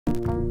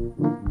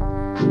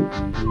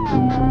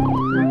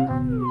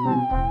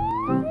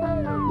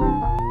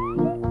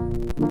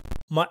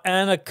My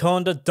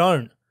anaconda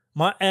don't.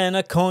 My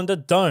anaconda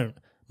don't.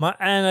 My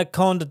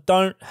anaconda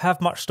don't have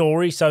much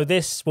story, so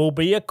this will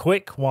be a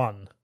quick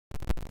one.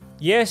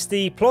 Yes,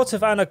 the plot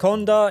of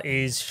Anaconda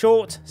is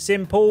short,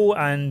 simple,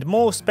 and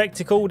more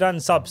spectacle than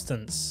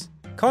substance.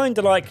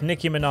 Kinda like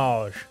Nicki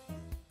Minaj.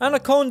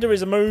 Anaconda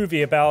is a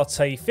movie about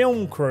a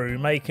film crew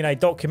making a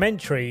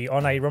documentary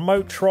on a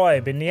remote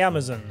tribe in the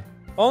Amazon.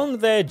 On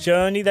their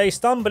journey, they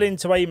stumble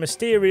into a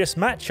mysterious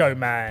macho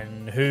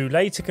man who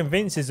later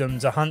convinces them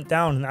to hunt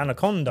down an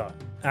anaconda.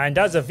 And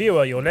as a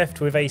viewer, you're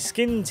left with a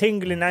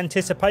skin-tingling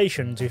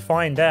anticipation to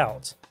find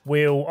out.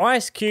 Will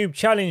Ice Cube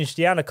challenge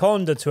the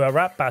anaconda to a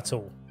rap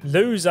battle?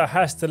 Loser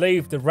has to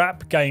leave the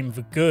rap game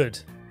for good.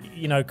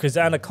 You know, because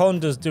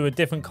anacondas do a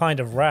different kind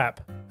of rap.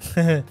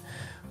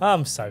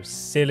 I'm so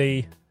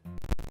silly.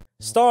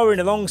 Starring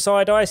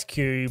alongside Ice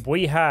Cube,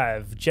 we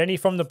have Jenny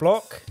from the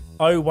Block,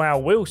 Oh Wow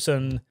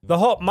Wilson, the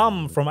hot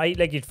mum from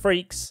 8-Legged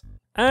Freaks,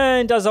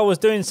 and as I was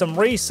doing some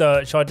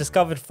research, I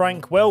discovered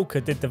Frank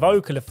Welker did the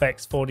vocal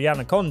effects for the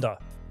Anaconda.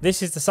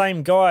 This is the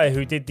same guy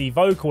who did the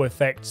vocal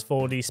effects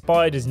for the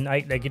spiders in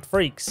 8-Legged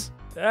Freaks.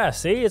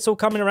 See, it's all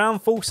coming around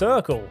full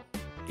circle.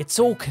 It's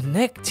all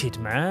connected,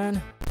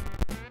 man.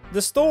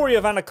 The story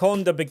of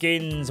Anaconda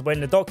begins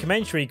when the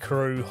documentary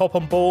crew hop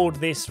on board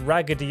this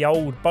raggedy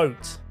old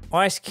boat.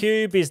 Ice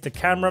Cube is the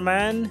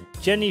cameraman,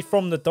 Jenny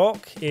from the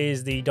Dock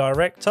is the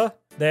director,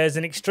 there's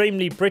an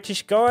extremely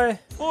British guy,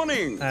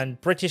 Morning.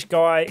 And British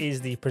guy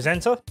is the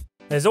presenter.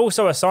 There's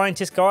also a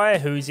scientist guy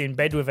who's in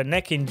bed with a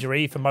neck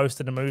injury for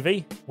most of the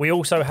movie. We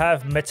also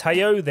have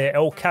Mateo, the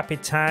El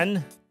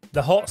Capitan.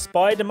 The hot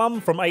spider mum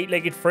from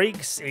 8-Legged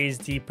Freaks is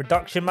the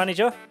production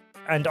manager,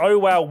 and Oh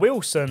Wow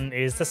Wilson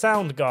is the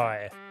sound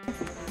guy.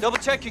 Double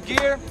check your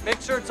gear,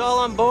 make sure it's all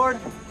on board.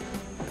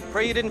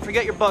 Pray you didn't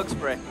forget your bug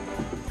spray.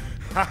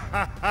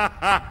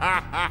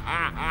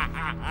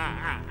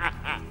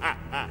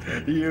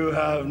 You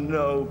have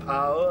no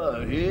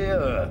power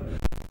here.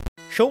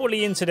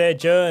 Shortly into their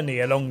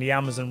journey along the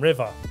Amazon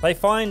River, they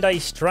find a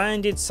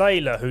stranded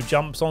sailor who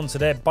jumps onto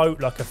their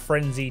boat like a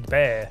frenzied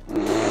bear.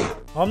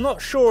 I'm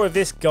not sure if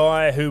this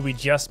guy who we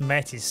just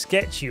met is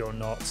sketchy or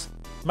not.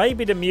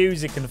 Maybe the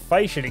music and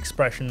facial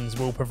expressions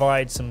will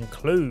provide some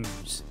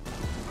clues.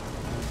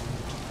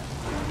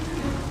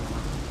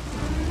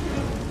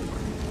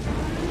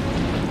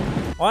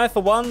 I,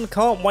 for one,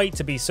 can't wait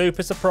to be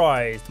super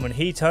surprised when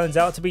he turns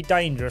out to be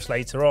dangerous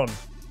later on.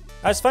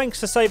 As thanks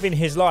for saving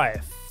his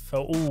life...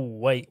 Oh,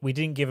 wait, we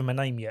didn't give him a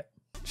name yet.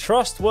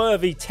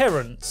 Trustworthy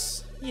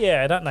Terrence.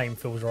 Yeah, that name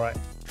feels right.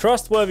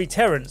 Trustworthy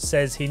Terrence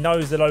says he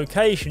knows the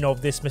location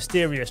of this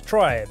mysterious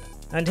tribe,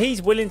 and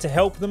he's willing to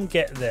help them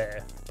get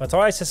there. But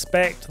I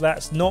suspect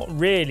that's not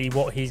really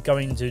what he's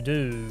going to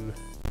do.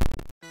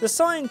 The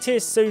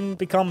scientists soon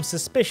become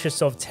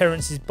suspicious of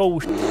Terrence's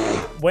bullshit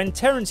when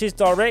Terrence's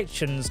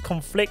directions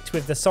conflict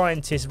with the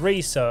scientists'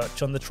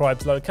 research on the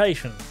tribe's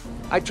location.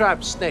 I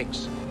trap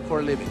snakes for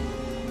a living.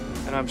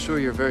 And I'm sure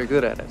you're very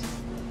good at it.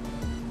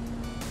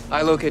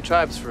 I locate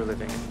tribes for a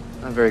living.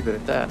 I'm very good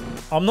at that.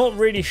 I'm not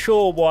really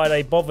sure why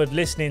they bothered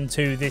listening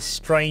to this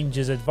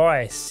stranger's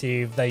advice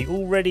if they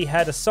already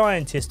had a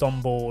scientist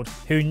on board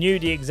who knew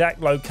the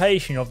exact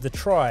location of the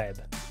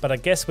tribe. But I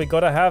guess we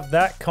gotta have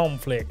that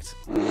conflict.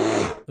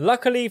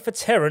 Luckily for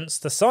Terrence,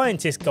 the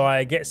scientist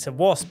guy gets a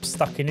wasp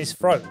stuck in his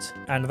throat,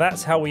 and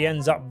that's how he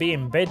ends up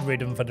being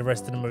bedridden for the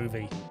rest of the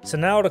movie. So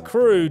now the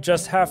crew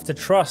just have to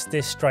trust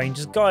this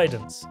stranger's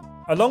guidance.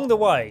 Along the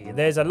way,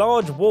 there's a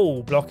large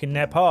wall blocking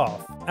their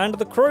path, and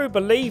the crew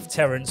believe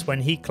Terrence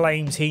when he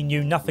claims he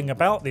knew nothing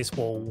about this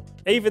wall,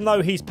 even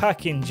though he's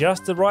packing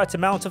just the right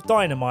amount of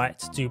dynamite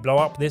to blow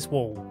up this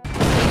wall.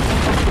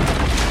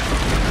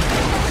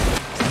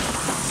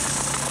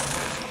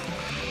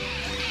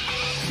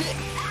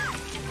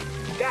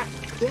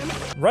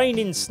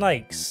 Raining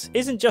Snakes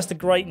isn't just a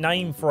great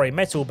name for a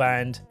metal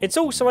band, it's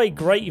also a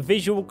great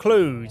visual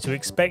clue to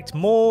expect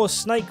more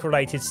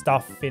snake-related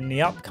stuff in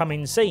the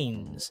upcoming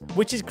scenes,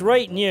 which is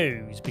great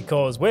news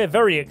because we're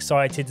very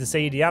excited to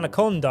see the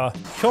Anaconda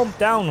chomp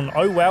down on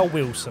Oh Wow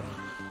Wilson.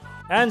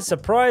 And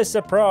surprise,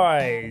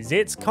 surprise,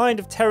 it's kind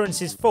of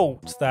Terrence's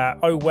fault that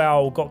Oh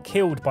Wow got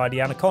killed by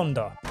the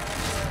Anaconda.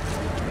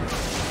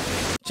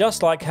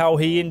 Just like how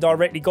he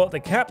indirectly got the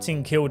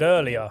captain killed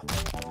earlier.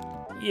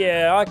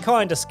 Yeah, I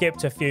kinda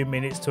skipped a few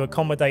minutes to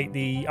accommodate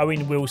the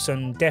Owen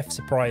Wilson death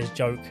surprise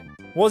joke.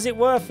 Was it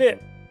worth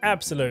it?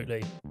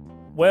 Absolutely.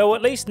 Well,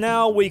 at least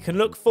now we can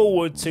look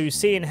forward to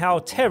seeing how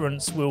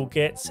Terrence will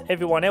get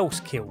everyone else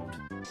killed.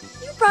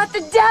 You brought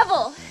the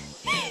devil!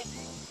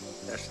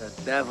 There's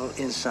the devil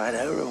inside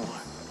everyone.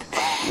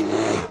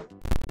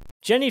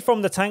 Jenny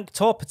from the tank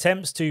top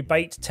attempts to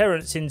bait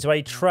Terrence into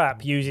a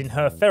trap using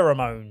her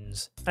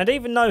pheromones, and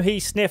even though he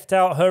sniffed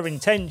out her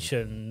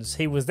intentions,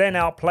 he was then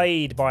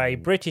outplayed by a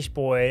British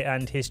boy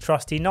and his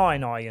trusty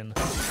 9-iron.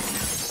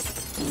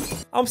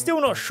 I'm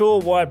still not sure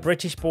why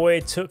British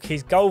boy took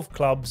his golf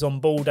clubs on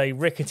board a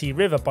rickety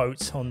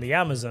riverboat on the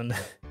Amazon.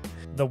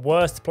 The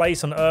worst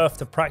place on earth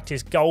to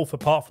practice golf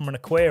apart from an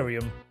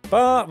aquarium.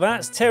 But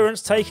that's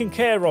Terrence taken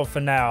care of for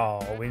now,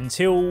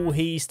 until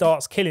he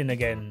starts killing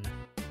again.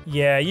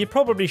 Yeah, you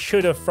probably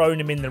should have thrown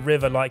him in the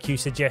river like you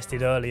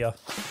suggested earlier.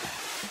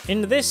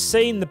 In this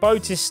scene, the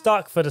boat is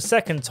stuck for the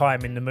second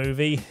time in the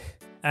movie,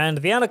 and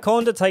the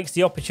Anaconda takes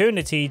the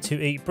opportunity to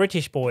eat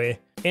British Boy,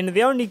 in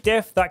the only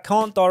death that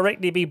can't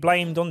directly be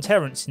blamed on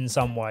Terrence in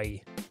some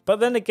way. But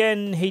then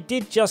again, he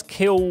did just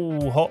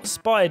kill Hot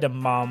Spider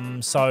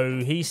Mum, so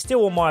he's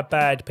still on my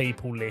bad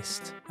people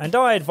list. And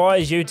I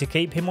advise you to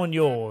keep him on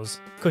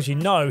yours, because you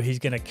know he's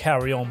going to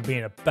carry on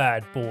being a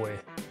bad boy.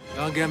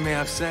 Don't get me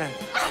upset.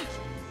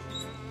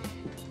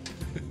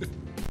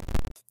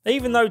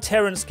 Even though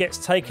Terrence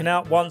gets taken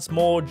out once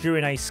more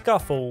during a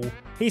scuffle,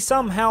 he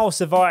somehow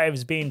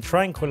survives being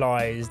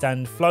tranquilised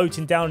and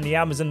floating down the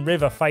Amazon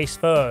River face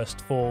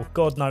first for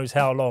God knows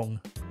how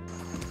long.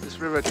 This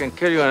river can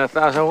kill you in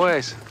 1,000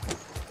 ways.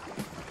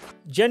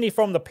 Jenny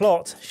from the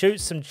plot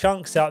shoots some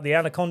chunks out the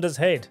Anaconda's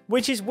head,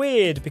 which is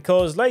weird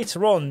because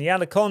later on the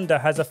Anaconda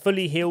has a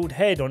fully healed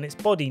head on its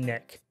body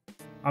neck.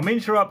 I'm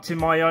interrupting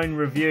my own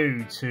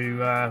review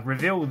to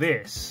reveal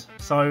this.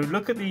 So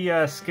look at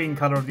the skin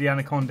colour of the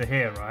Anaconda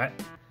here, right?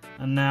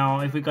 And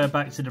now if we go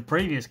back to the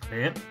previous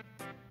clip,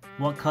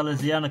 what colour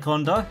is the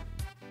Anaconda?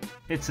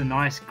 It's a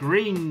nice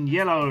green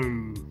yellow.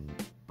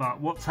 But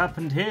what's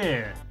happened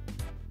here?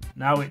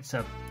 Now it's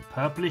a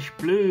purplish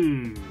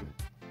blue.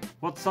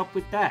 What's up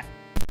with that?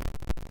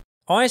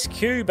 Ice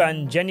Cube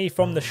and Jenny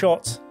from the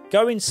shot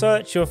go in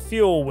search of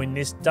fuel in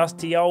this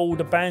dusty old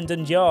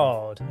abandoned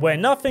yard, where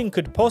nothing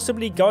could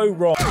possibly go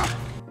wrong.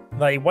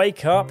 They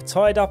wake up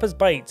tied up as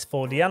bait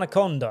for the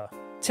Anaconda.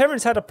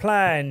 Terrence had a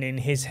plan in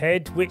his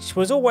head which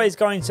was always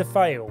going to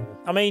fail.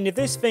 I mean, if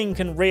this thing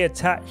can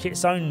reattach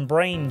its own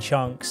brain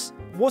chunks,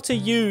 what are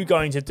you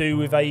going to do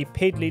with a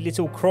piddly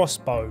little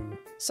crossbow?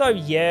 So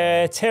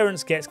yeah,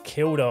 Terrence gets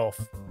killed off.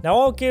 Now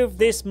I'll give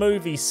this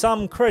movie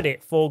some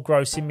credit for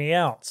grossing me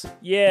out.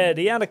 Yeah,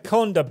 the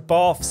Anaconda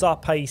baths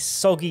up a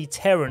soggy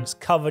Terrence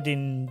covered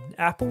in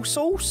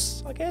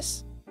applesauce, I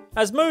guess?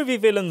 As movie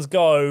villains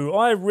go,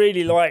 I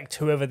really liked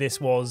whoever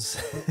this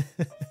was.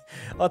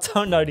 I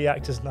don't know the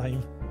actor's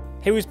name.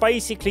 He was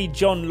basically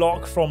John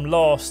Locke from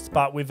Lost,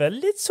 but with a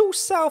little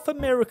South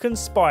American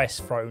spice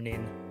thrown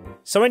in.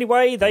 So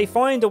anyway, they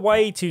find a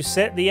way to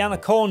set the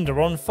Anaconda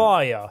on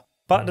fire.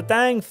 But the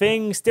dang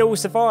thing still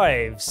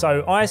survives,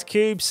 so Ice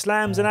Cube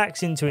slams an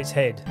axe into its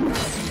head.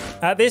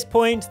 At this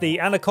point, the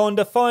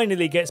Anaconda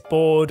finally gets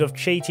bored of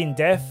cheating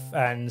death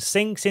and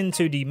sinks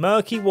into the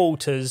murky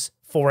waters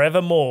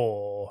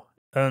forevermore.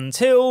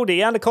 Until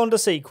the Anaconda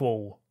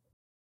sequel.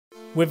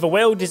 With a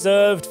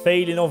well-deserved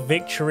feeling of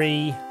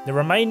victory, the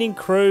remaining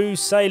crew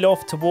sail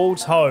off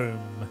towards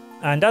home.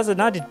 And as an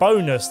added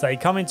bonus, they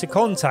come into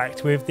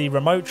contact with the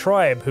remote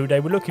tribe who they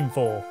were looking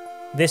for.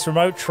 This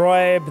remote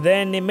tribe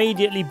then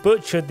immediately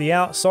butchered the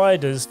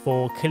outsiders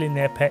for killing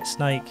their pet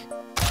snake.